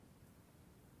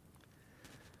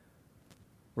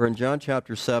We're in John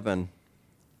chapter 7,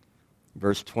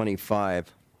 verse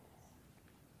 25.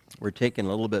 We're taking a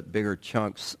little bit bigger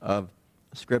chunks of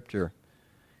Scripture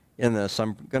in this.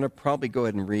 I'm going to probably go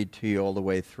ahead and read to you all the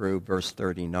way through verse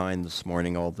 39 this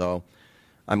morning, although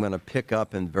I'm going to pick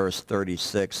up in verse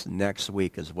 36 next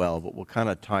week as well, but we'll kind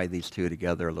of tie these two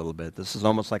together a little bit. This is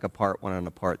almost like a part one and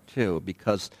a part two,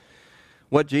 because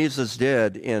what Jesus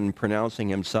did in pronouncing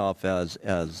himself as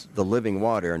the living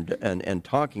water and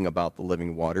talking about the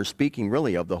living water, speaking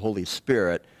really of the Holy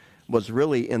Spirit, was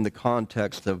really in the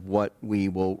context of what we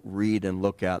will read and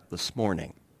look at this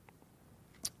morning.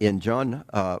 In John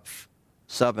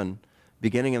 7,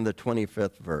 beginning in the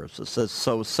 25th verse, it says,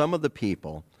 "So some of the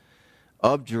people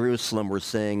of Jerusalem were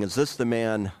saying, 'Is this the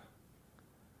man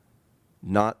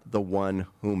not the one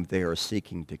whom they are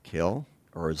seeking to kill?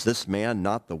 Or is this man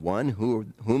not the one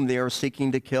whom they are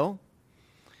seeking to kill?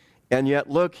 And yet,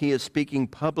 look, he is speaking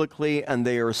publicly, and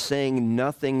they are saying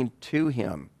nothing to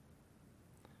him.'"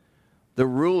 The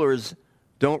rulers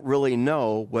don't really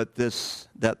know that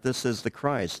this is the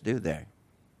Christ, do they?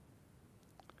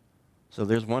 So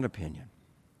there's one opinion.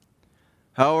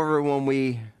 However, when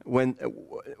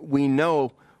we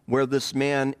know where this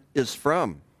man is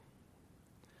from,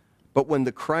 but when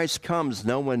the Christ comes,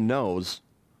 no one knows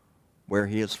where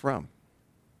he is from.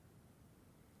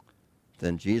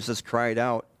 Then Jesus cried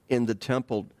out in the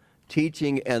temple,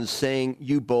 teaching and saying,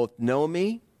 "You both know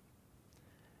me,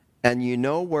 and you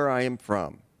know where I am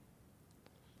from.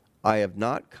 I have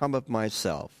not come of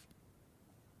myself,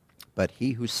 but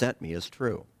he who sent me is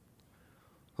true,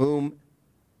 whom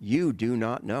you do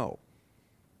not know.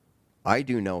 I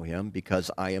do know him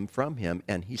because I am from him,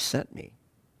 and he sent me."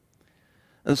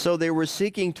 And so they were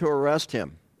seeking to arrest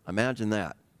him. Imagine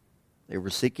that. They were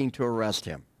seeking to arrest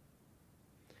him.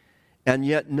 And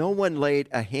yet no one laid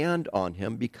a hand on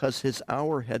him because his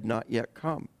hour had not yet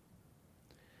come.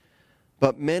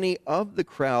 But many of the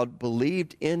crowd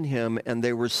believed in him, and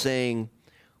they were saying,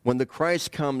 "When the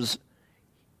Christ comes,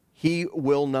 he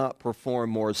will not perform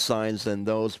more signs than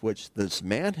those which this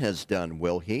man has done,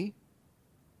 will he?"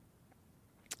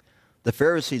 The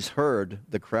Pharisees heard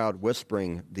the crowd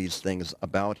whispering these things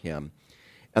about him,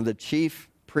 and the chief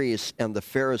priests and the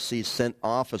Pharisees sent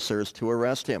officers to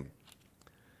arrest him.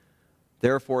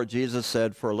 Therefore Jesus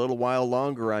said, "For a little while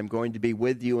longer I'm going to be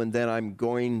with you, and then I'm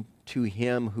going to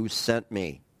him who sent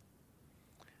me.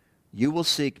 You will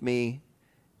seek me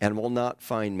and will not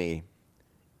find me,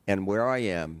 and where I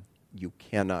am, you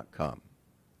cannot come."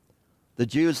 The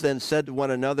Jews then said to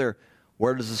one another,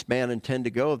 "Where does this man intend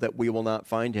to go that we will not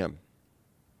find him?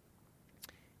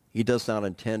 He does not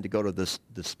intend to go to this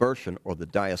dispersion or the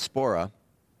diaspora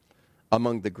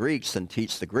among the Greeks and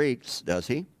teach the Greeks, does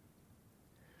he?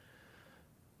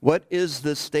 What is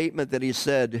this statement that he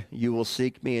said, 'You will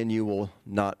seek me and you will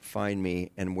not find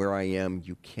me, and where I am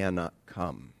you cannot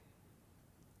come'?"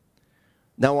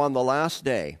 Now on the last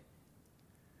day,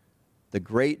 the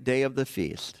great day of the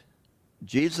feast,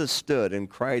 Jesus stood and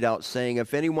cried out, saying,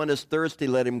 "If anyone is thirsty,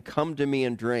 let him come to me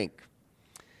and drink.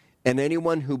 And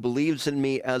anyone who believes in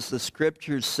me, as the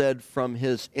Scriptures said, from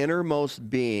his innermost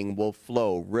being will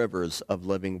flow rivers of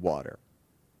living water."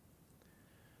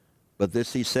 But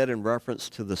this he said in reference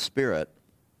to the Spirit,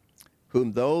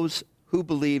 whom those who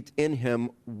believed in him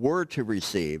were to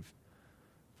receive,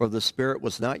 for the Spirit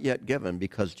was not yet given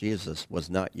because Jesus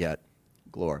was not yet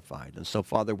glorified. And so,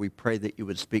 Father, we pray that you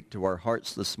would speak to our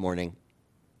hearts this morning,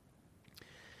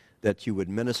 that you would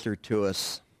minister to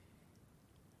us.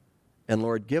 And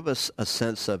Lord, give us a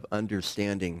sense of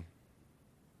understanding,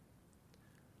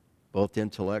 both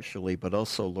intellectually, but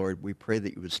also, Lord, we pray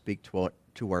that you would speak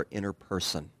to our inner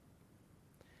person.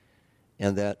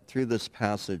 And that through this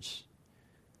passage,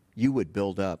 you would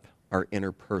build up our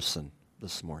inner person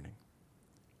this morning.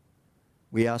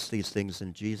 We ask these things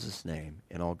in Jesus' name,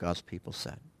 and all God's people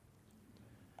said.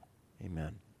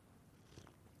 Amen.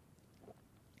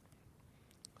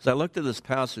 As I looked at this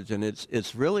passage, and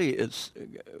it's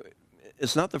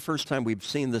not the first time we've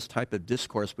seen this type of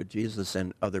discourse with Jesus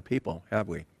and other people, have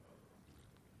we?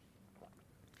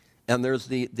 And there's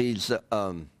these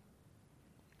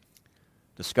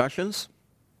discussions,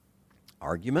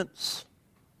 arguments,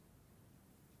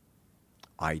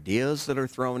 ideas that are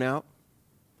thrown out,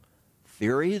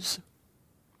 theories.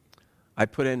 I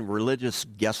put in religious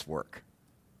guesswork.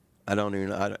 I don't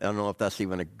know if that's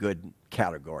even a good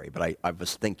category, but I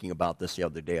was thinking about this the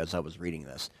other day as I was reading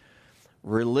this.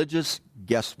 Religious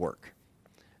guesswork.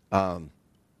 And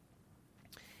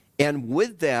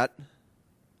with that,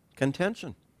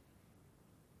 contention.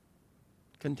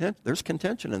 There's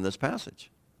contention in this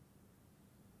passage.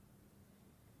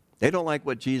 They don't like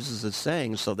what Jesus is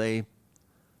saying, so they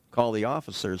call the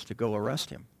officers to go arrest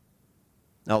him.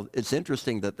 Now, it's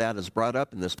interesting that that is brought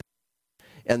up in this.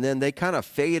 And then they kind of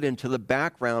fade into the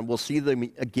background. We'll see them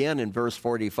again in verse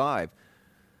 45.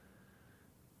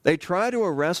 They try to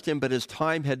arrest him, but his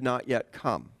time had not yet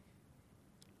come.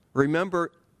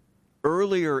 Remember,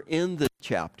 earlier in the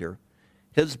chapter,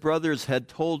 his brothers had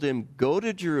told him, go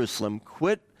to Jerusalem,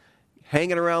 quit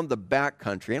hanging around the back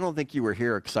country. I don't think you were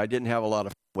here because I didn't have a lot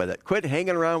of fun with it. Quit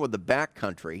hanging around with the back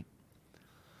country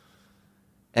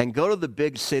and go to the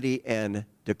big city and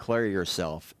declare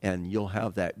yourself, and you'll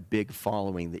have that big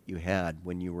following that you had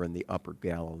when you were in the upper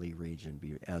Galilee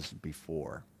region as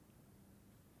before.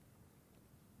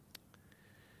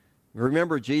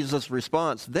 Remember, Jesus'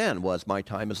 response then was, my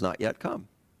time has not yet come.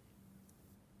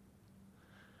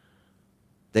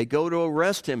 They go to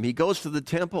arrest him. He goes to the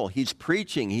temple. He's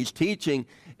preaching. He's teaching.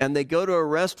 And they go to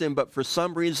arrest him, but for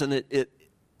some reason it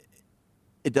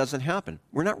doesn't happen.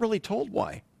 We're not really told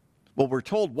why. Well, we're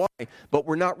told why, but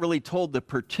we're not really told the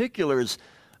particulars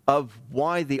of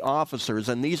why the officers,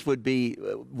 and these would be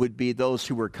those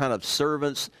who were kind of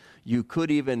servants. You could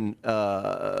even,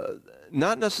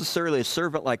 not necessarily a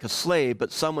servant like a slave,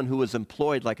 but someone who was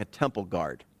employed like a temple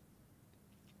guard,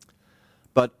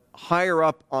 but higher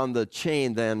up on the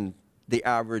chain than the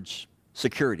average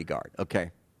security guard,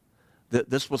 okay?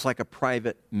 This was like a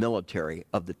private military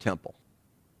of the temple.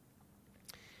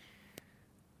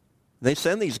 They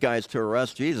send these guys to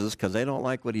arrest Jesus because they don't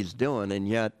like what he's doing, and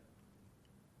yet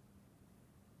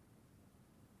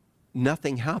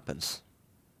nothing happens.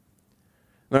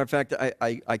 Matter of fact,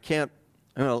 I can't,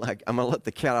 I'm going to let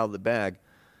the cat out of the bag.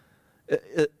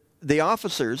 The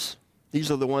officers,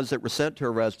 these are the ones that were sent to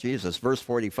arrest Jesus. Verse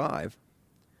 45,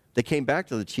 they came back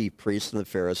to the chief priests and the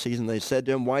Pharisees, and they said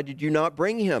to him, why did you not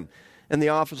bring him? And the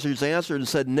officers answered and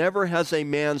said, never has a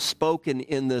man spoken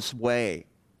in this way.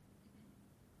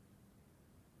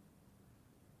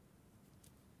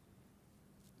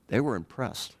 They were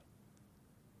impressed.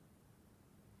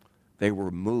 They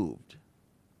were moved.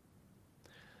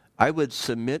 I would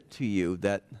submit to you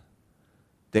that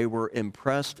they were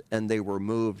impressed and they were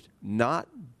moved not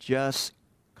just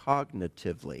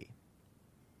cognitively,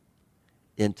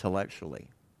 intellectually,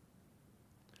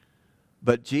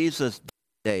 but Jesus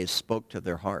spoke to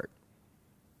their heart.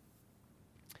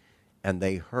 And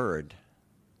they heard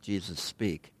Jesus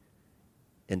speak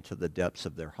into the depths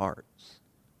of their hearts.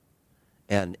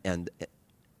 And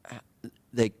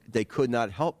they could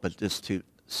not help but just to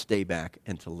stay back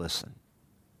and to listen.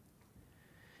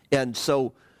 And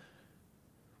so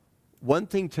one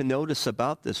thing to notice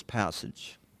about this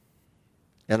passage,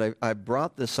 and I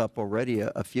brought this up already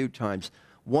a few times.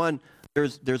 One,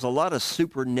 there's a lot of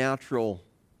supernatural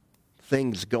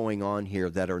things going on here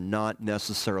that are not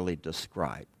necessarily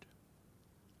described.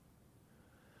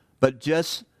 But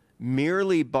just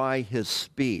merely by his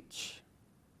speech,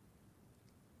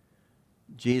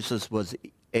 Jesus was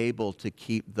able to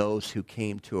keep those who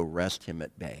came to arrest him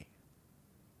at bay.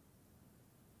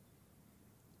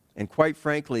 And quite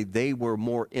frankly, they were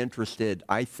more interested,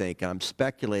 I think, I'm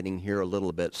speculating here a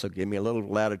little bit, so give me a little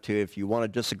latitude. If you want to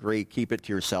disagree, keep it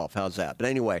to yourself. How's that? But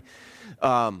anyway,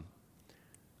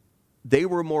 they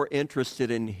were more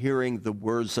interested in hearing the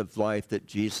words of life that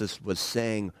Jesus was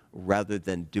saying rather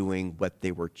than doing what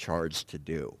they were charged to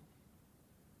do.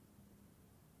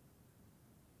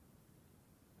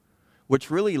 Which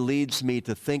really leads me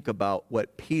to think about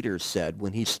what Peter said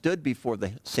when he stood before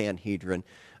the Sanhedrin.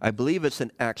 I believe it's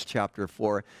in Acts chapter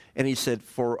 4. And he said,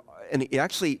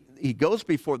 he goes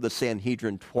before the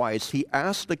Sanhedrin twice. He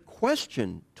asked the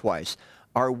question twice,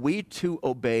 are we to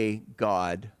obey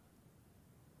God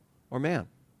or man?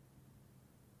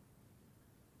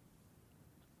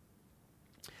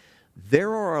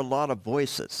 There are a lot of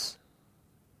voices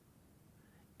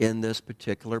in this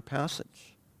particular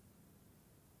passage.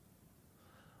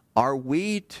 Are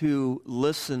we to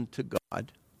listen to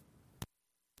God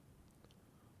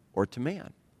or to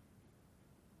man?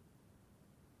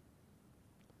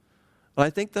 But I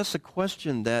think that's a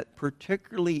question that,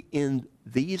 particularly in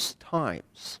these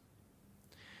times,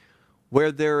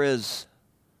 where there is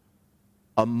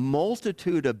a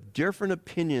multitude of different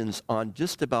opinions on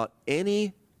just about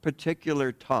any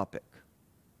particular topic,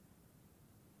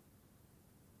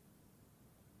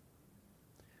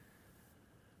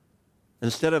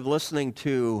 instead of listening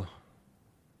to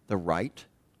the right,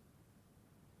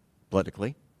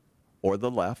 politically, or the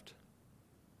left,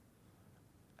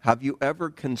 have you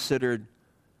ever considered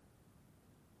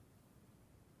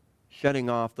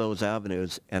shutting off those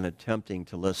avenues and attempting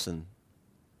to listen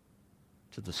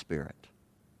to the Spirit?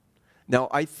 Now,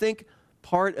 I think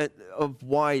part of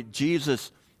why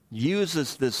Jesus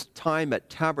uses this time at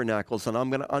Tabernacles, and I'm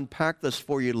going to unpack this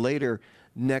for you later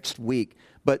next week.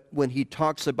 But when he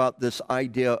talks about this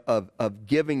idea of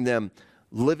giving them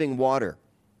living water,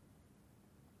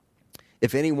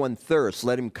 if anyone thirsts,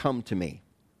 let him come to me.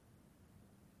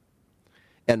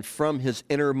 And from his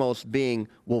innermost being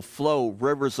will flow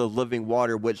rivers of living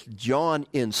water, which John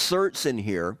inserts in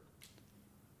here.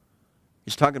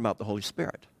 He's talking about the Holy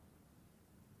Spirit.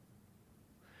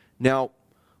 Now,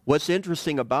 what's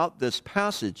interesting about this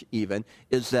passage even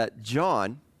is that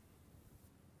John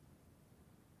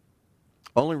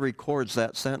only records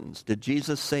that sentence. Did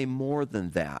Jesus say more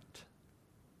than that?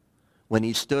 When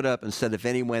he stood up and said, if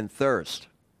anyone thirst,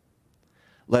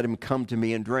 let him come to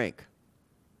me and drink.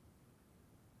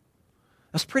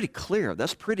 That's pretty clear.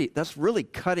 That's really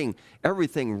cutting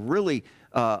everything really,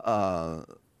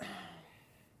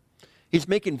 he's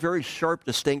making very sharp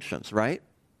distinctions, right?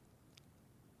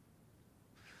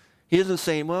 He isn't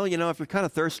saying, well, you know, if you're kind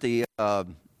of thirsty, 3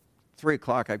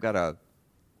 o'clock, I've got a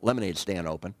lemonade stand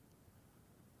open.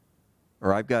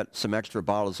 Or I've got some extra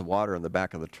bottles of water in the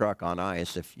back of the truck on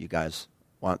ice if you guys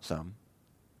want some.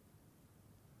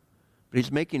 But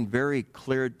he's making very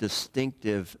clear,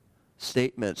 distinctive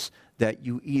statements that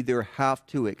you either have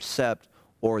to accept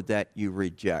or that you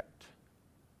reject.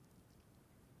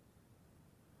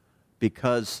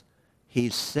 Because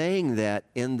he's saying that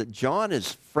John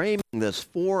is framing this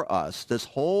for us. This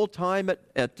whole time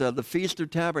at the Feast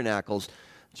of Tabernacles,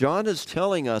 John is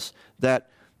telling us that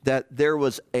there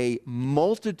was a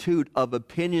multitude of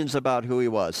opinions about who he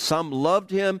was. Some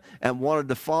loved him and wanted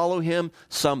to follow him.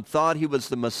 Some thought he was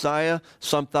the Messiah.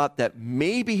 Some thought that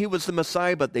maybe he was the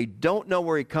Messiah, but they don't know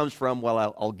where he comes from. Well,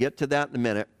 I'll get to that in a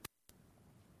minute.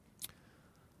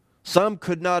 Some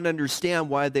could not understand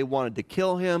why they wanted to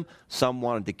kill him. Some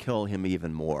wanted to kill him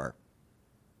even more.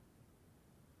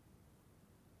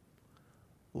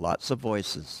 Lots of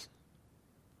voices.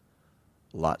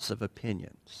 Lots of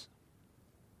opinions.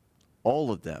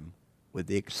 All of them, with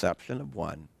the exception of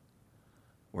one,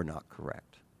 were not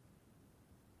correct.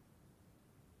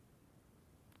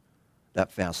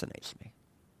 That fascinates me.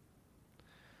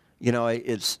 You know,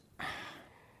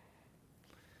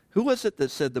 who was it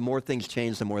that said the more things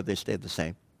change, the more they stay the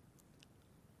same?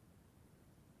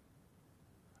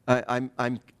 I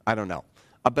don't know.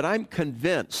 But I'm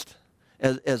convinced,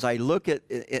 as I look at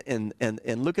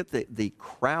and look at the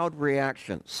crowd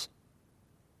reactions.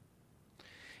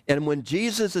 And when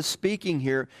Jesus is speaking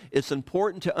here, it's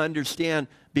important to understand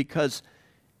because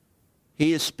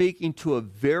he is speaking to a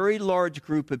very large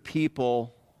group of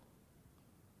people,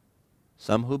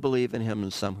 some who believe in him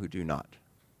and some who do not.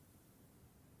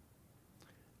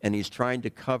 And he's trying to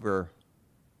cover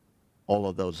all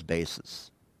of those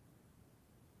bases.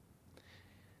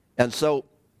 And so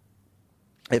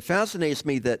it fascinates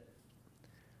me that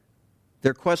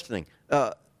they're questioning.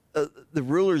 The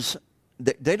rulers,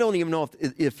 they don't even know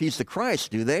if he's the Christ,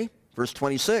 do they? Verse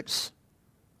 26.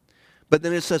 But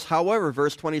then it says, however,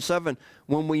 verse 27,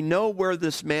 when we know where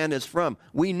this man is from,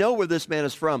 we know where this man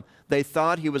is from. They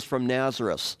thought he was from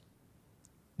Nazareth.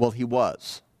 Well, he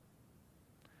was.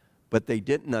 But they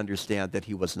didn't understand that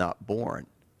he was not born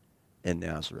in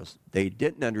Nazareth. They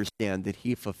didn't understand that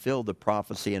he fulfilled the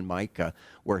prophecy in Micah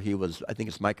where he was, I think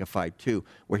it's Micah 5:2,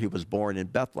 where he was born in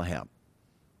Bethlehem.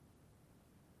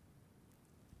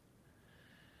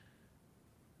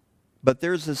 But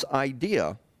there's this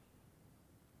idea,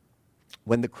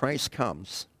 when the Christ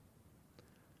comes,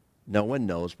 no one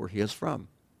knows where he is from.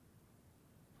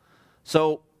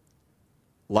 So,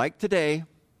 like today,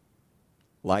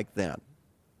 like then,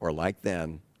 or like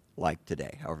then, like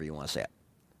today, however you want to say it.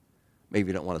 Maybe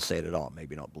you don't want to say it at all.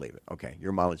 Maybe you don't believe it. Okay,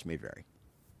 your mileage may vary.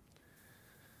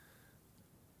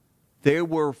 There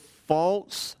were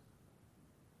false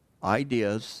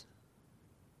ideas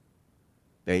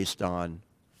based on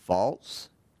false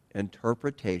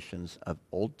interpretations of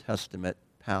Old Testament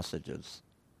passages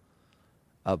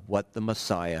of what the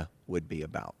Messiah would be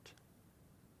about.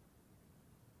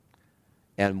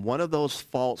 And one of those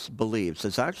false beliefs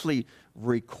is actually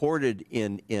recorded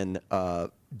in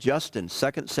Justin,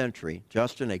 2nd century,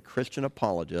 Justin, a Christian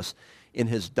apologist, in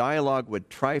his dialogue with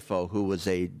Trypho, who was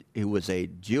a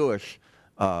Jewish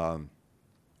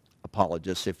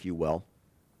apologist, if you will.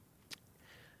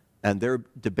 And they're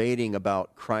debating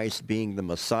about Christ being the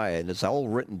Messiah. And it's all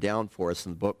written down for us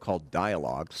in the book called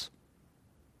Dialogues.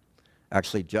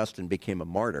 Actually, Justin became a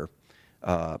martyr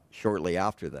shortly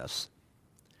after this.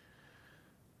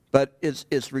 But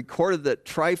it's recorded that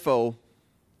Trypho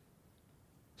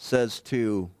says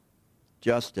to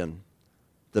Justin,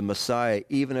 the Messiah,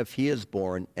 even if he is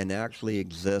born and actually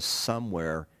exists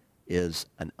somewhere, is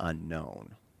an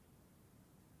unknown.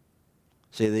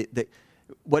 See,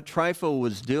 what Trypho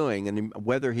was doing, and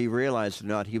whether he realized it or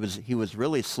not, he was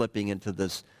really slipping into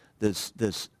this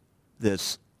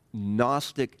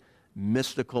Gnostic,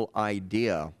 mystical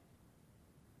idea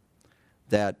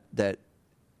that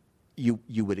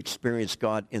you would experience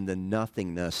God in the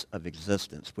nothingness of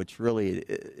existence, which really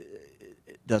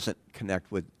doesn't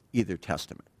connect with either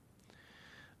testament.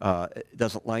 It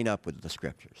doesn't line up with the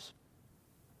Scriptures.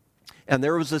 And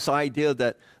there was this idea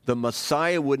that the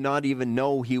Messiah would not even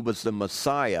know he was the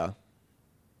Messiah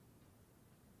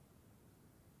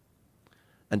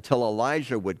until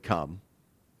Elijah would come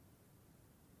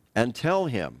and tell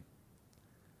him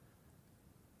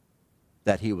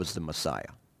that he was the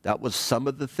Messiah. That was some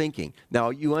of the thinking.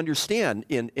 Now, you understand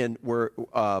in where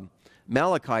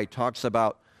Malachi talks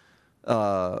about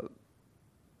the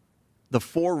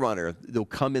forerunner, they'll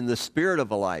come in the spirit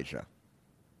of Elijah,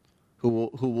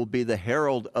 who will be the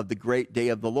herald of the great day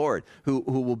of the Lord, who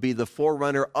will be the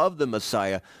forerunner of the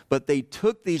Messiah. But they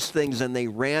took these things and they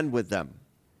ran with them.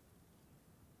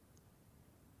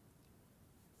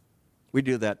 We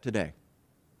do that today.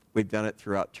 We've done it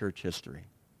throughout church history.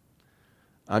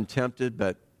 I'm tempted,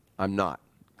 but I'm not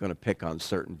going to pick on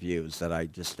certain views that I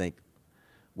just think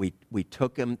we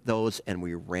took those and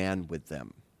we ran with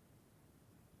them,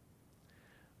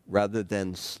 rather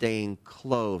than staying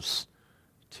close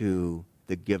to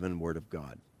the given Word of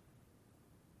God.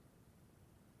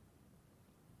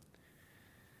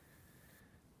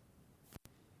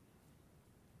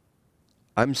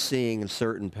 I'm seeing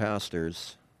certain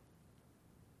pastors,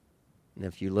 and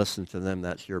if you listen to them,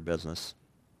 that's your business,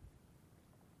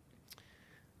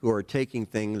 who are taking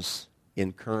things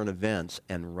in current events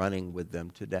and running with them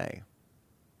today.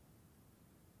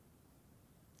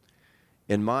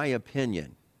 In my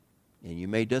opinion, and you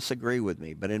may disagree with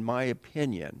me, but in my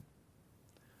opinion,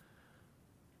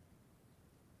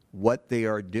 what they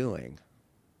are doing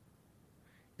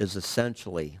is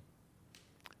essentially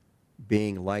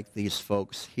being like these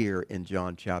folks here in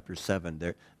John chapter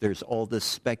 7. There's all this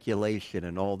speculation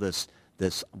and all this,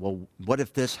 well, what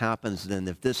if this happens, then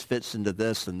if this fits into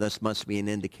this, then this must be an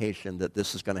indication that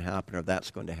this is going to happen or that's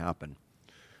going to happen.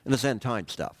 And it's end time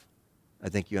stuff. I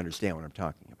think you understand what I'm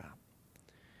talking about.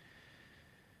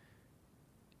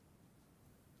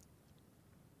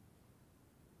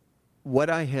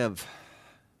 What I have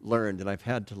learned, and I've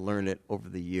had to learn it over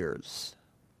the years,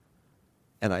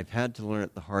 and I've had to learn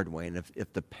it the hard way, and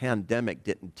if the pandemic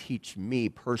didn't teach me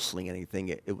personally anything,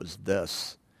 it was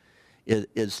this,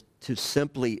 is to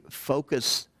simply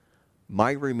focus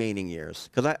my remaining years,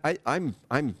 because I'm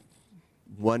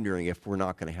wondering if we're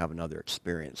not going to have another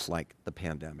experience like the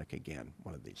pandemic again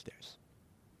one of these days.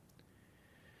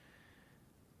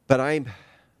 But I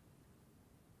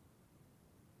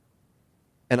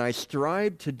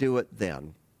strive to do it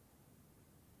then.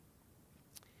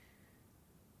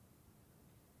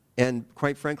 And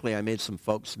quite frankly, I made some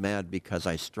folks mad because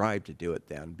I strived to do it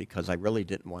then, because I really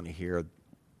didn't want to hear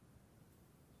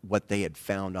what they had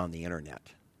found on the internet.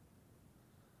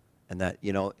 And that,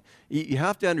 you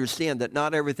have to understand that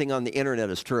not everything on the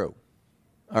internet is true.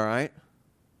 All right?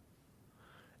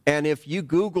 And if you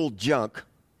Google junk,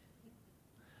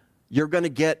 you're going to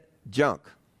get junk.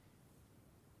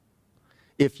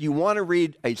 If you want to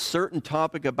read a certain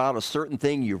topic about a certain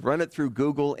thing, you run it through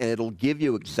Google and it'll give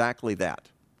you exactly that.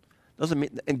 Doesn't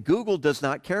mean, and Google does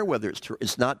not care whether it's true.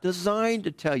 It's not designed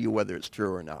to tell you whether it's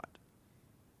true or not.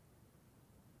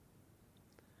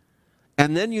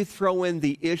 And then you throw in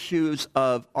the issues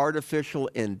of artificial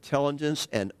intelligence,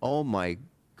 and oh my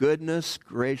goodness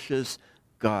gracious,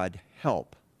 God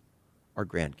help our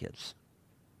grandkids.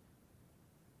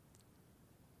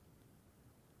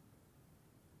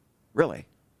 Really.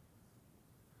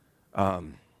 I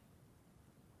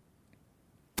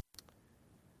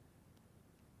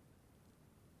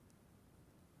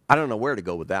don't know where to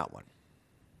go with that one.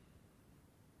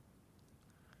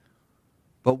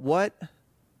 But what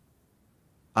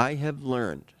I have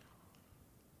learned,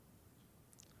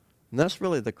 and that's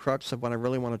really the crux of what I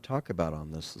really want to talk about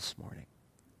on this morning.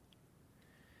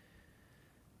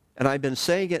 And I've been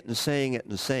saying it and saying it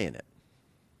and saying it.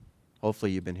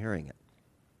 Hopefully you've been hearing it.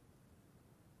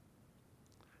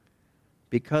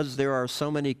 Because there are so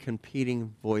many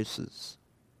competing voices.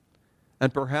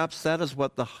 And perhaps that is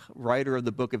what the writer of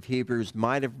the book of Hebrews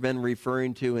might have been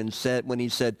referring to and said when he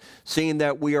said, seeing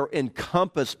that we are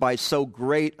encompassed by so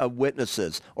great a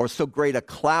witnesses, or so great a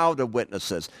cloud of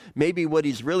witnesses. Maybe what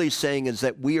he's really saying is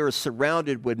that we are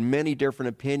surrounded with many different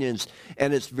opinions,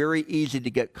 and it's very easy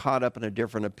to get caught up in a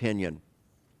different opinion.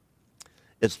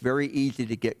 It's very easy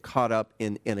to get caught up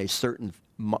in a certain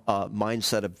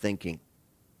mindset of thinking.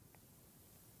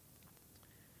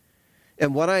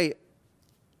 And what I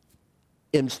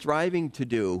am striving to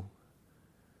do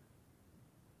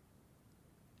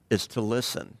is to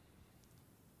listen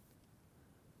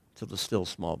to the still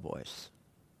small voice.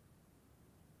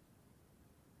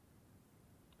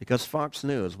 Because Fox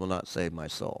News will not save my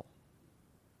soul.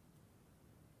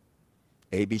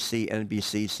 ABC,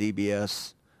 NBC,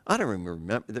 CBS, I don't even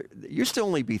remember. There used to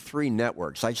only be 3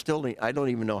 networks. I don't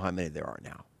even know how many there are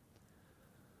now.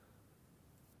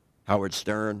 Howard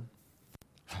Stern.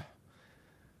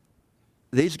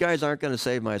 These guys aren't going to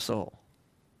save my soul.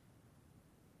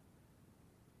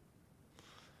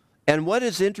 And what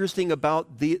is interesting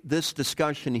about this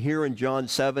discussion here in John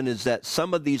 7 is that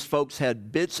some of these folks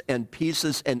had bits and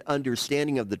pieces and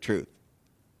understanding of the truth.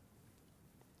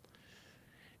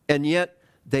 And yet,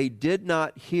 they did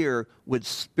not hear with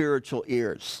spiritual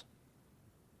ears.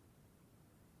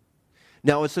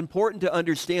 Now, it's important to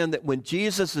understand that when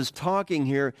Jesus is talking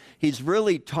here, he's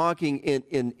really talking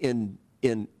in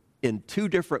 2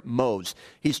 different modes.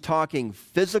 He's talking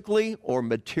physically or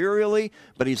materially,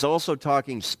 but he's also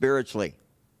talking spiritually.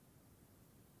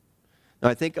 Now,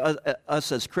 I think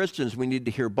us as Christians, we need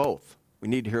to hear both. We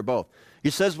need to hear both. He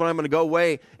says, when I'm going to go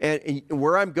away, and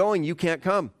where I'm going, you can't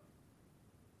come.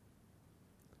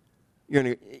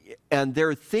 And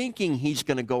they're thinking he's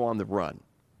going to go on the run.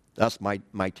 That's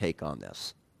my take on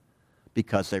this.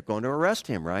 Because they're going to arrest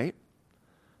him, right?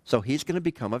 So he's going to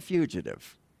become a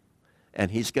fugitive.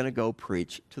 And he's going to go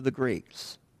preach to the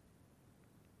Greeks.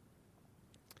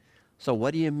 So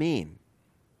what do you mean?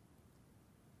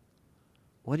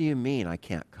 What do you mean I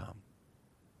can't come?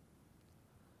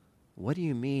 What do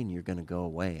you mean you're going to go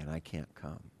away and I can't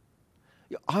come?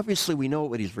 Obviously, we know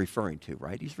what he's referring to,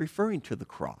 right? He's referring to the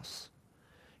cross.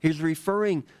 He's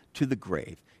referring to the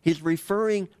grave. He's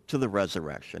referring to the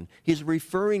resurrection. He's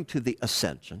referring to the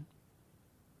ascension.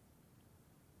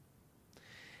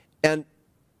 And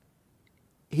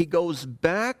he goes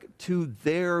back to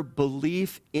their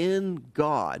belief in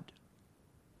God,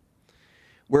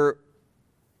 where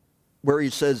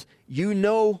he says, you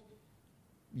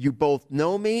both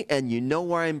know me and you know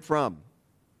where I'm from.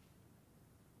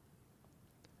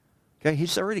 Okay,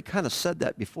 he's already kind of said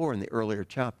that before in the earlier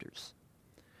chapters.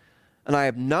 And I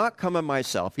have not come of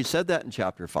myself. He said that in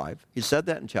chapter 5. He said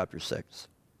that in chapter 6.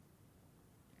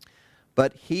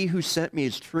 But he who sent me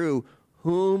is true,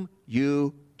 whom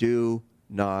you do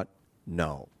not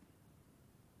know.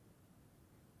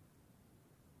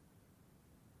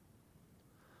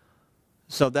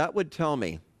 So that would tell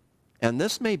me, and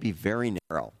this may be very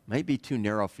narrow, may be too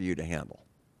narrow for you to handle.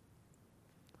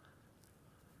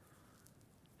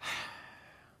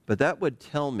 But that would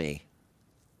tell me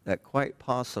that quite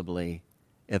possibly,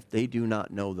 if they do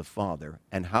not know the Father,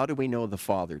 and how do we know the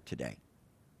Father today?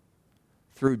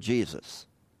 Through Jesus.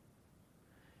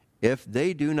 If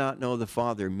they do not know the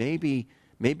Father, maybe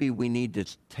we need to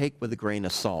take with a grain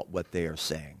of salt what they are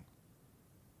saying.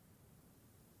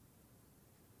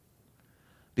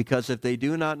 Because if they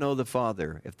do not know the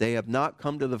Father, if they have not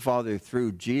come to the Father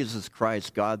through Jesus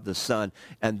Christ, God the Son,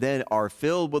 and then are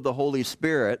filled with the Holy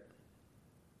Spirit,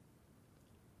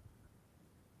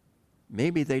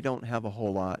 maybe they don't have a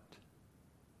whole lot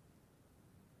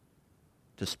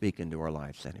to speak into our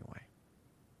lives anyway.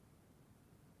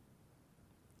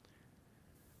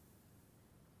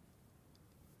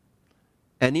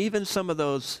 And even some of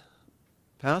those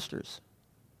pastors,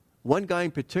 one guy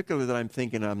in particular that I'm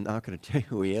thinking, I'm not going to tell you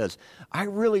who he is, I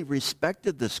really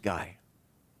respected this guy.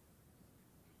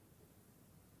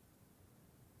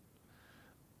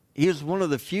 He is one of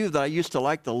the few that I used to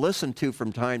like to listen to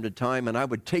from time to time, and I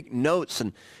would take notes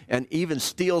and even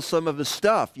steal some of his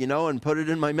stuff, and put it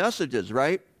in my messages,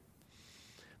 right?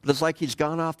 But it's like he's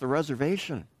gone off the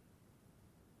reservation.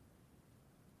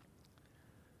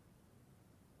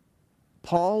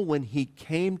 Paul, when he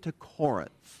came to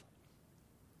Corinth,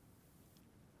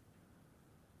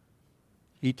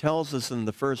 he tells us in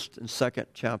the 1st and 2nd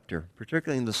chapter,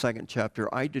 particularly in the 2nd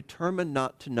chapter, I determined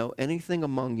not to know anything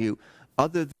among you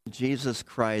other than Jesus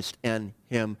Christ and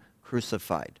him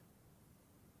crucified.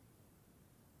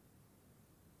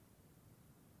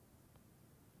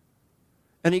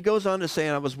 And he goes on to say,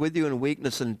 I was with you in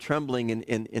weakness and trembling and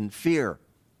in fear.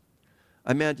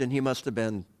 I imagine he must have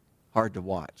been hard to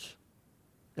watch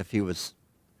if he was,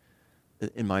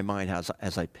 in my mind,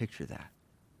 as I picture that.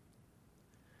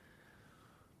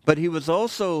 But he was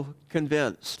also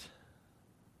convinced,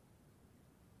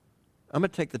 I'm going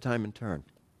to take the time and turn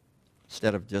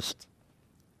instead of just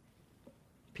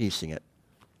piecing it.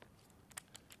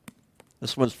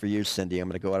 This one's for you, Cindy. I'm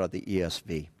going to go out of the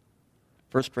ESV.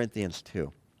 1 Corinthians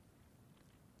 2.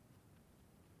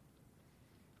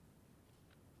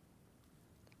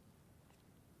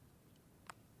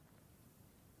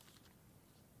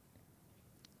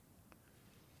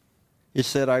 He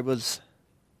said,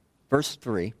 verse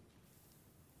 3,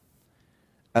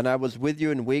 and I was with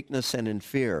you in weakness and in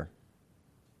fear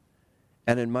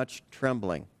and in much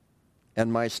trembling.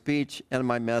 And my speech and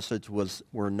my message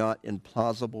were not in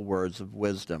plausible words of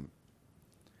wisdom.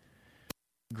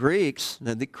 Greeks,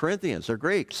 the Corinthians are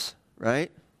Greeks,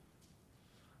 right?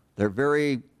 They're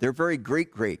very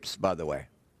Greeks, by the way.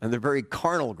 And they're very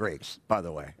carnal Greeks, by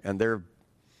the way. And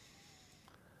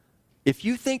if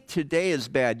you think today is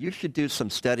bad, you should do some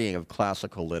studying of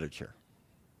classical literature.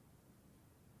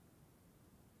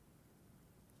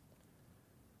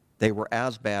 They were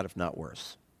as bad, if not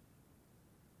worse.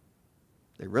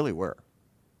 They really were.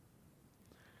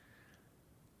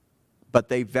 But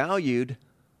they didn't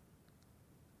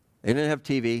have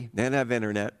TV, they didn't have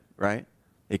internet, right?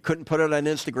 They couldn't put it on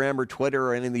Instagram or Twitter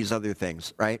or any of these other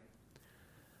things, right?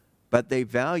 But they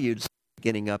valued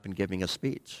getting up and giving a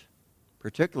speech,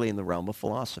 particularly in the realm of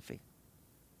philosophy.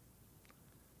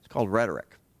 It's called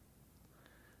rhetoric.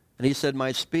 And he said,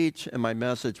 my speech and my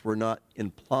message were not in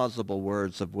plausible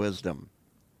words of wisdom,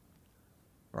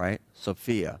 right?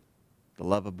 Sophia, the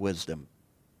love of wisdom.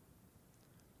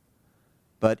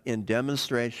 But in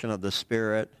demonstration of the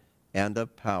Spirit and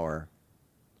of power,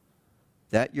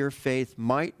 that your faith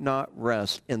might not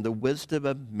rest in the wisdom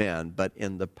of men, but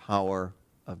in the power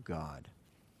of God.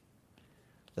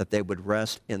 That they would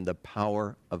rest in the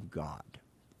power of God.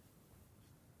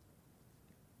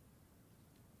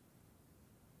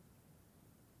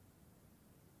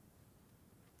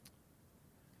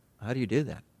 How do you do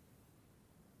that?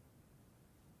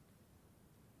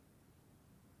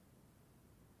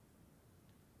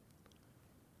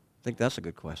 I think that's a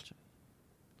good question.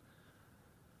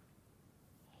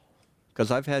 Because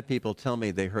I've had people tell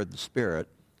me they heard the Spirit.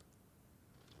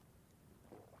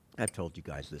 I've told you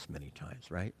guys this many times,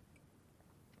 right?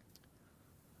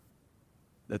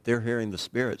 That they're hearing the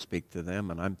Spirit speak to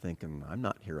them, and I'm thinking, I'm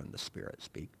not hearing the Spirit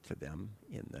speak to them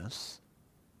in this.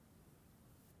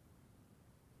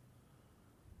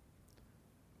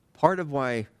 Part of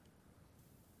why,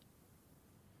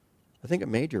 I think a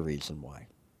major reason why,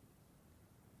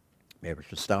 maybe I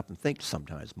should stop and think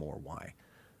sometimes more why.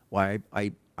 Why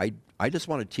I just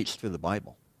want to teach through the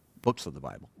Bible, books of the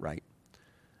Bible, right?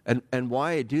 And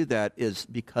why I do that is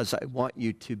because I want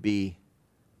you to be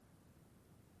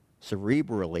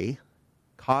cerebrally,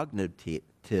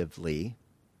 cognitively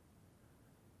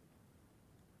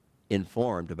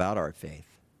informed about our faith.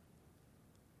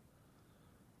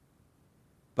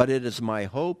 But it is my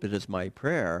hope, it is my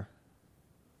prayer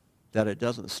that it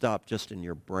doesn't stop just in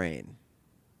your brain.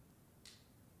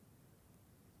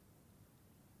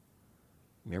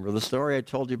 Remember the story I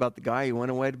told you about the guy who went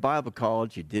away to Bible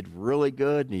college? He did really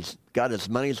good, and he's got his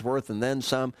money's worth and then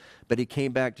some, but he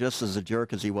came back just as a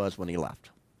jerk as he was when he left.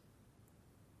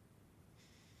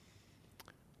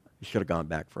 He should have gone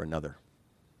back for another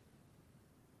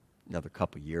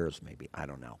couple years maybe. I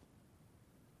don't know.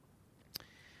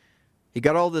 He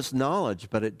got all this knowledge,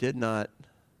 but it did not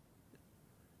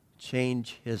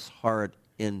change his heart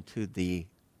into the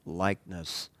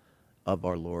likeness of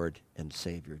our Lord and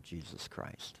Savior, Jesus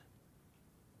Christ.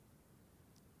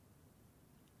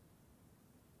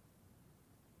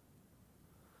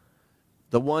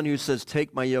 The one who says,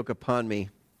 take my yoke upon me,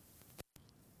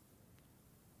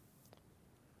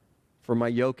 for my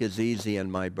yoke is easy and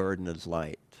my burden is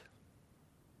light.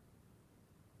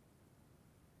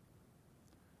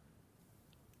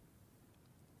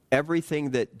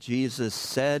 Everything that Jesus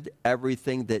said,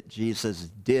 everything that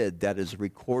Jesus did that is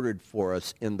recorded for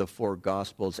us in the four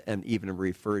Gospels and even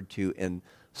referred to in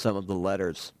some of the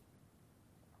letters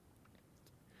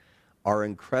are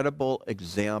incredible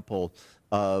example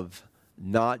of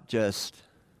not just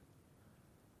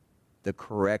the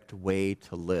correct way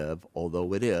to live,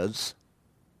 although it is,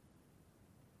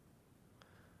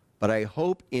 but I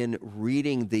hope in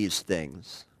reading these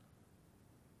things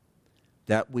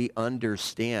that we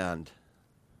understand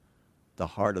the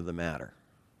heart of the matter.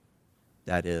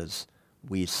 That is,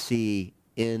 we see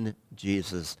in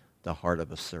Jesus the heart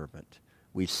of a servant.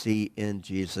 We see in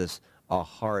Jesus a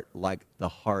heart like the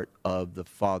heart of the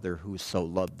Father who so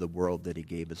loved the world that he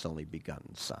gave his only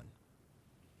begotten Son.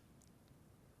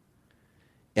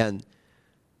 And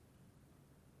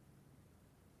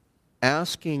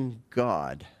asking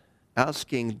God,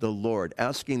 asking the Lord,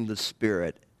 asking the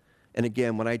Spirit, and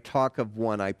again, when I talk of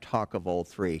one, I talk of all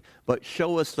three. But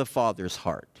show us the Father's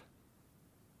heart.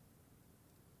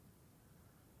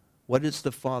 What is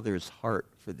the Father's heart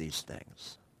for these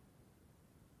things?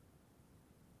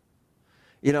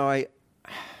 You know,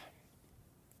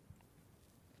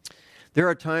 there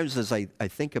are times as I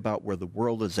think about where the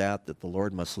world is at that the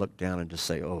Lord must look down and just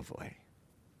say, oh boy,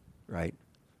 right?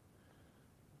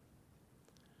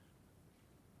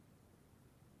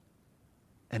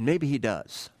 And maybe he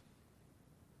does.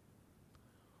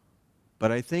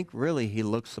 But I think really he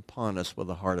looks upon us with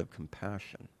a heart of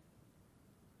compassion,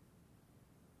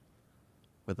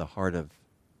 with a heart of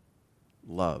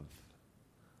love,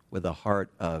 with a heart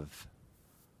of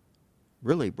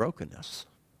really brokenness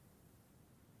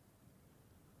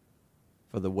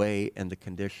for the way and the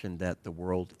condition that the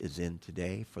world is in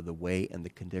today, for the way and the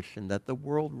condition that the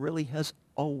world really has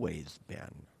always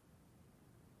been.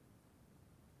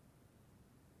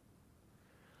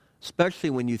 Especially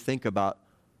when you think about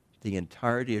the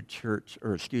entirety of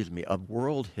of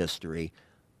world history,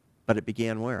 but it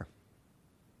began where?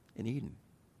 In Eden,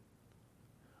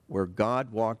 where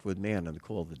God walked with man in the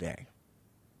cool of the day.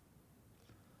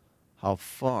 How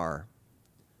far,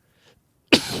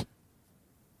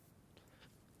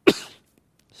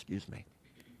 excuse me,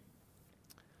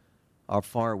 how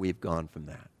far we've gone from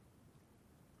that.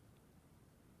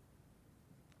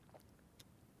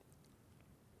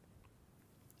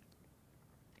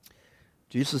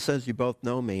 Jesus says, you both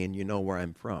know me and you know where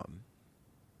I'm from.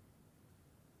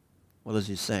 What is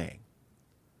he saying?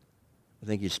 I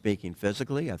think he's speaking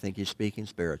physically. I think he's speaking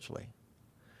spiritually.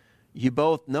 You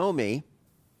both know me.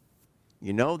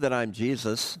 You know that I'm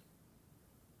Jesus,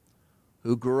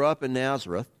 who grew up in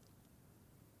Nazareth.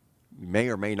 You may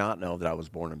or may not know that I was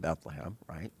born in Bethlehem,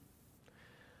 right?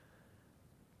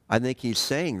 I think he's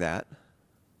saying that.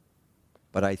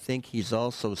 But I think he's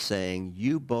also saying,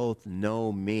 you both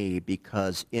know me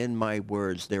because in my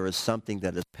words there is something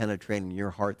that is penetrating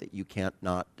your heart that you can't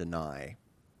not deny.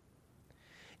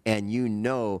 And you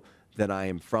know that I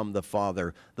am from the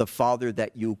Father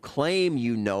that you claim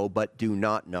you know but do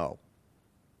not know.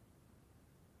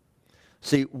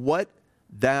 See, what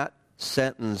that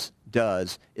sentence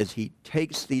does is he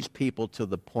takes these people to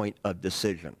the point of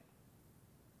decision.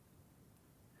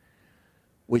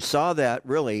 We saw that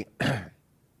really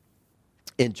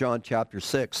in John chapter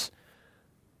 6,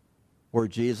 where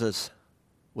Jesus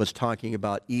was talking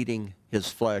about eating his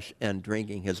flesh and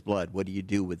drinking his blood. What do you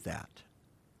do with that?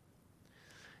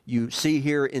 You see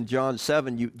here in John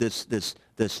 7,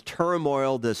 this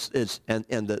turmoil,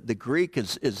 and the Greek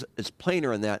is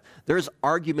plainer in that. There's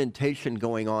argumentation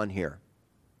going on here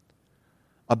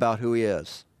about who he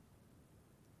is.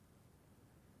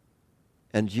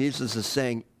 And Jesus is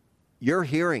saying, you're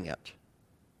hearing it.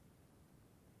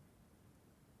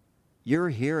 You're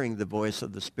hearing the voice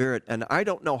of the Spirit. And I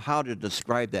don't know how to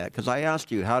describe that, because I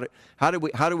asked you, how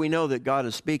do we know that God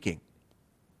is speaking?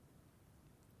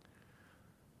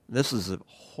 This is a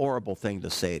horrible thing to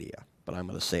say to you, but I'm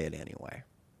going to say it anyway.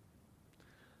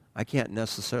 I can't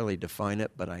necessarily define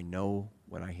it, but I know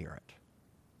when I hear it.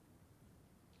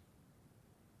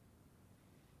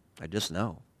 I just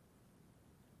know.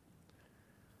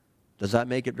 Does that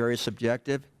make it very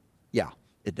subjective? Yeah,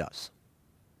 it does.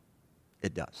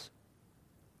 It does.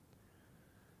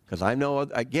 Because I know,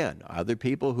 again, other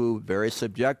people who very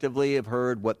subjectively have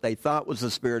heard what they thought was the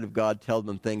Spirit of God tell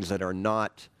them things that are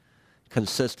not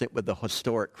consistent with the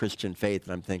historic Christian faith,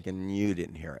 and I'm thinking, you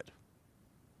didn't hear it.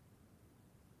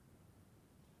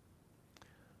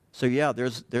 So yeah,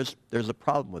 there's a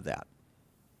problem with that.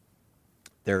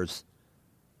 There's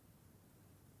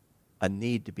a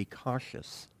need to be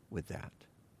cautious with that.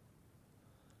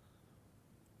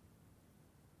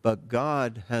 But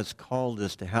God has called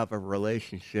us to have a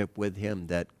relationship with him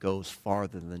that goes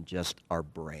farther than just our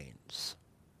brains.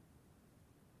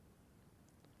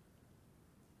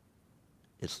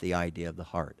 It's the idea of the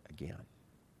heart again.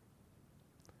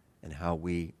 And how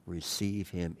we receive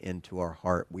him into our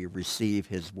heart. We receive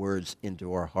his words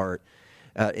into our heart.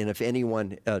 And if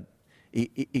anyone,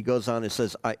 he goes on and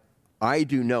says, I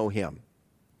do know him,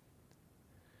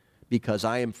 because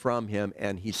I am from him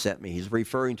and he sent me. He's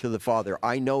referring to the Father.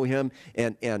 I know him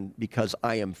and because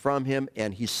I am from him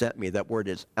and he sent me. That word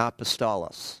is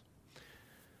apostolos,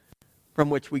 from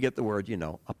which we get the word,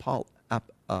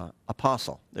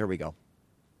 apostle. There we go.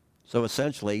 So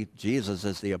essentially, Jesus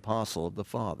is the apostle of the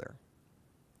Father,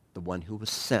 the one who was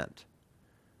sent.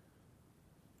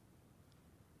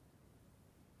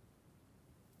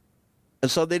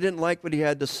 And so they didn't like what he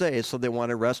had to say, so they want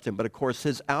to arrest him. But of course,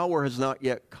 his hour has not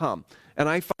yet come. And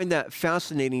I find that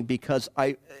fascinating because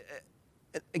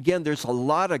again, there's a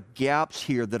lot of gaps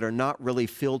here that are not really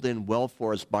filled in well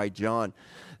for us by John.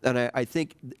 And I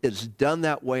think it's done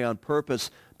that way on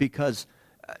purpose because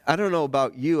I don't know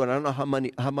about you, and I don't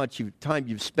know how much time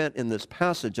you've spent in this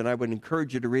passage, and I would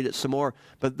encourage you to read it some more.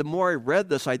 But the more I read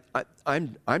this,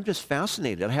 I'm just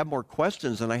fascinated. I have more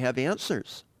questions than I have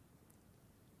answers.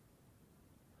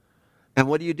 And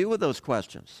what do you do with those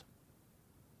questions?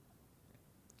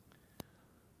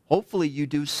 hopefully you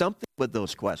do something with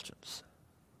those questions.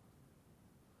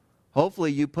 Hopefully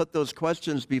you put those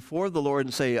questions before the Lord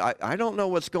and say, I don't know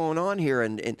what's going on here,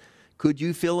 and could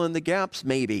you fill in the gaps?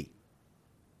 Maybe.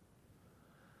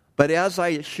 But as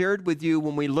I shared with you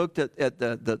when we looked at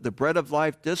the Bread of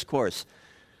Life discourse,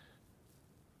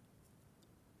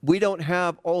 we don't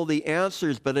have all the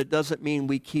answers, but it doesn't mean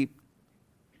it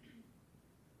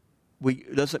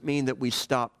doesn't mean that we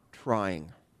stop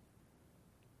trying.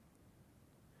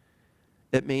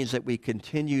 It means that we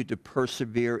continue to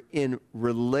persevere in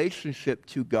relationship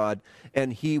to God,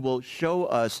 and he will show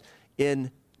us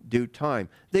in due time.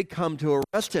 They come to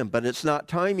arrest him, but it's not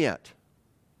time yet.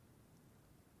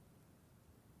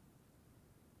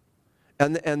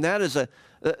 And that is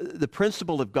the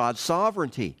principle of God's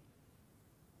sovereignty.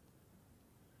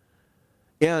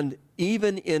 And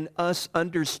even in us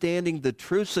understanding the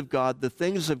truths of God, the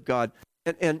things of God,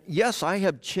 and yes, I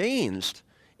have changed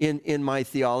in my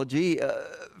theology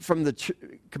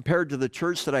compared to the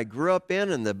church that I grew up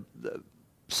in and the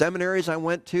seminaries I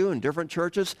went to and different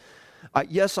churches.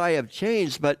 Yes, I have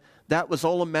changed, but that was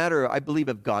all a matter, I believe,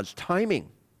 of God's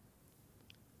timing.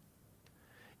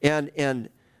 And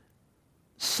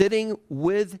sitting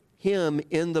with him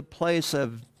in the place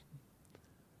of,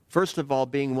 first of all,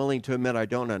 being willing to admit I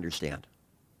don't understand.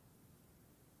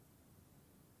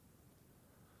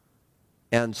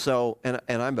 And so, and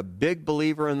I'm a big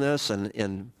believer in this,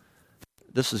 and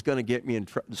this is going to get me in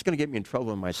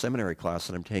trouble in my seminary class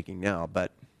that I'm taking now,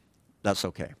 but that's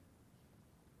okay.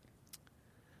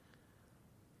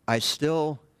 I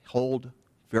still hold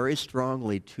very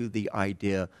strongly to the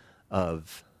idea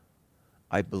of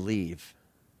I believe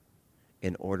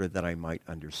in order that I might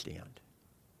understand.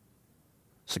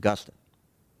 It's Augustine.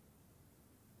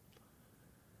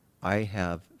 I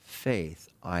have faith,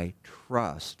 I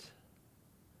trust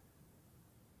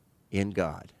in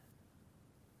God,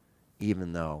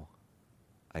 even though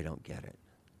I don't get it.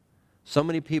 So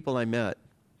many people I met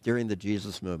during the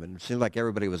Jesus movement, it seemed like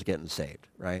everybody was getting saved,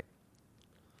 right?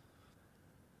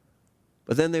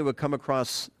 But then they would come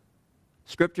across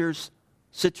scriptures,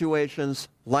 situations,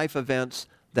 life events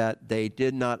that they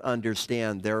did not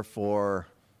understand, therefore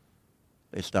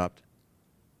they stopped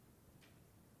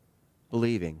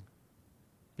believing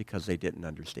because they didn't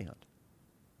understand.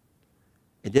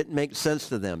 It didn't make sense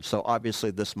to them, so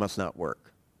obviously this must not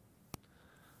work.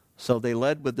 So they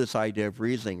led with this idea of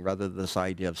reasoning rather than this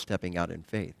idea of stepping out in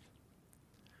faith.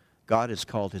 God has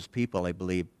called his people, I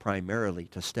believe, primarily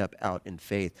to step out in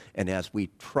faith, and as we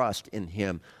trust in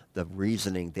him, the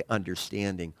reasoning, the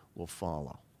understanding will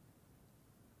follow.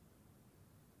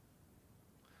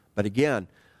 But again,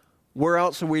 where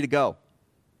else are we to go?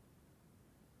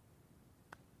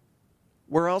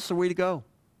 Where else are we to go?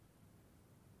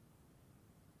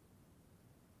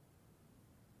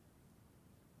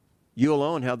 You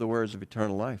alone have the words of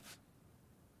eternal life.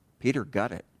 Peter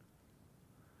got it,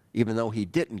 even though he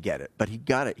didn't get it, but he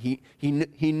got it.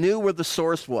 He knew where the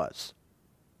source was.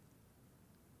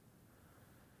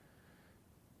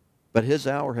 But his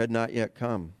hour had not yet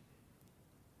come.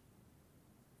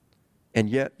 And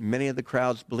yet many of the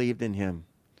crowds believed in him.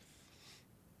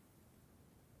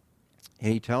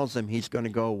 And he tells them he's going to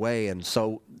go away. And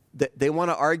so they want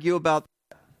to argue about that.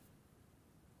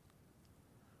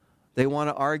 They want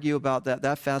to argue about that.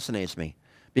 That fascinates me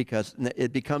because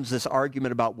it becomes this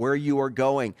argument about where you are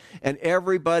going. And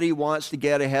everybody wants to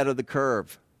get ahead of the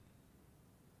curve.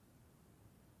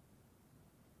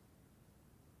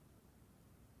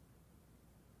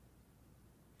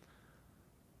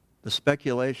 The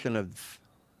speculation of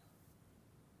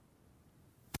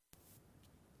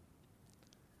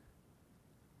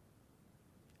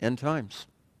end times,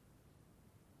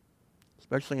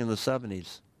 especially in the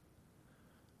 70s.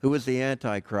 Who was the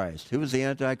Antichrist? Who was the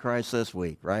Antichrist this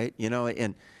week, right? You know,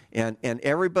 and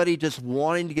everybody just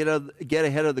wanting to get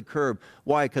ahead of the curve.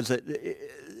 Why? Because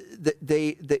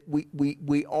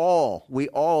we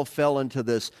all fell into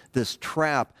this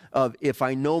trap of, if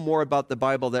I know more about the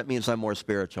Bible, that means I'm more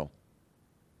spiritual.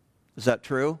 Is that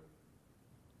true?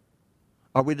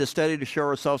 Are we to study to show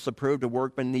ourselves approved, a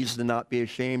workman needs to not be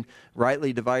ashamed,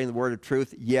 rightly dividing the word of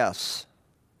truth? Yes.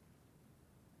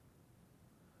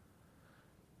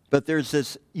 But there's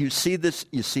this, you see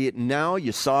it now,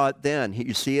 you saw it then.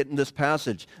 You see it in this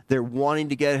passage. They're wanting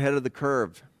to get ahead of the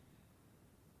curve.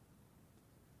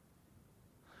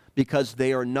 Because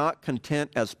they are not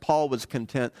content, as Paul was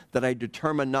content, that I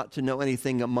determined not to know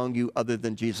anything among you other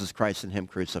than Jesus Christ and him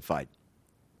crucified.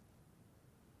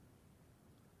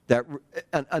 That,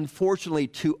 unfortunately,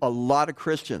 to a lot of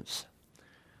Christians,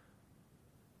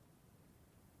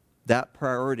 that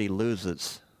priority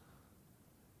loses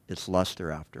its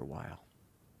luster after a while.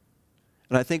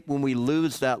 And I think when we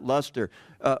lose that luster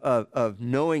of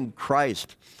knowing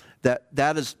Christ, that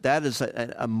is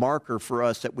a marker for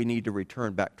us that we need to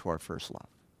return back to our first love.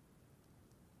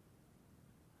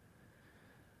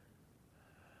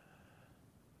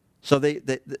 So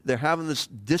they're having this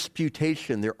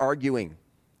disputation. They're arguing.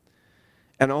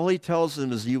 And all he tells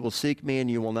them is, you will seek me and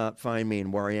you will not find me,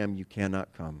 and where I am you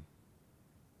cannot come.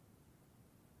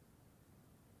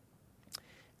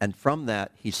 And from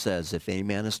that, he says, if any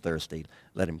man is thirsty,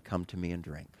 let him come to me and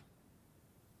drink.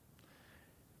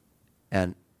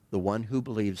 And the one who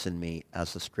believes in me,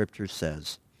 as the scripture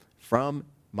says, from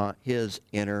his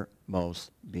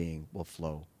innermost being will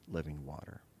flow living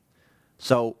water.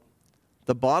 So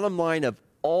the bottom line of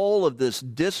all of this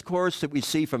discourse that we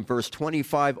see from verse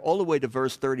 25 all the way to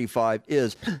verse 35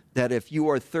 is that if you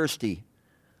are thirsty,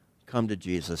 come to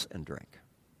Jesus and drink.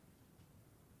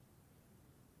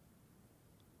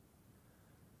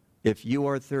 If you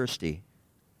are thirsty,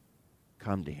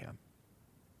 come to him.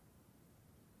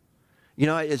 You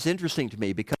know, it's interesting to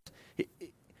me because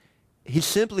he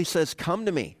simply says, come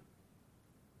to me.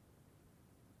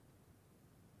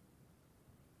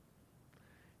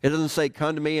 It doesn't say,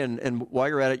 come to me, and while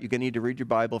you're at it, you need to read your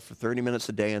Bible for 30 minutes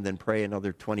a day and then pray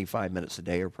another 25 minutes a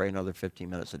day or pray another 15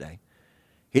 minutes a day.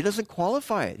 He doesn't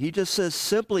qualify it. He just says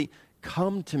simply,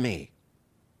 come to me.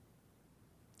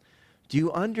 Do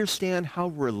you understand how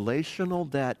relational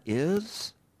that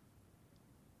is?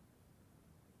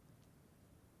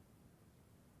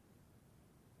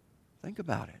 Think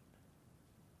about it.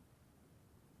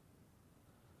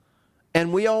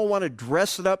 And we all want to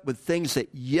dress it up with things that,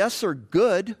 yes, are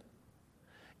good,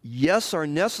 yes, are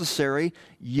necessary,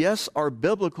 yes, are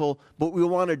biblical, but we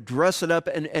want to dress it up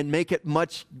and make it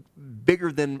much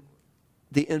bigger than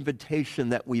the invitation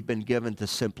that we've been given to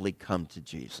simply come to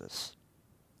Jesus.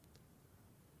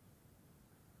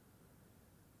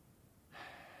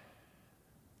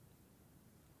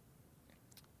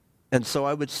 And so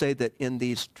I would say that in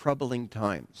these troubling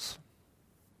times,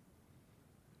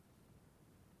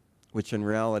 which in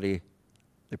reality,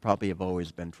 they probably have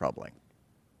always been troubling,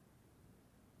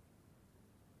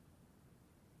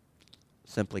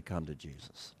 simply come to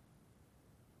Jesus.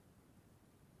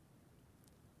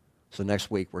 So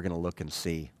next week, we're going to look and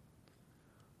see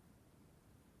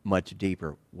much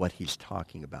deeper what he's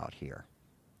talking about here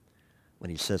when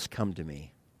he says, come to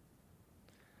me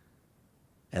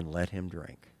and let him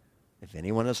drink. If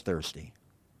anyone is thirsty,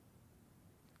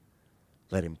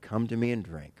 let him come to me and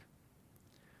drink.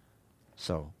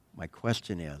 So my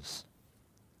question is,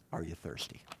 are you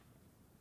thirsty?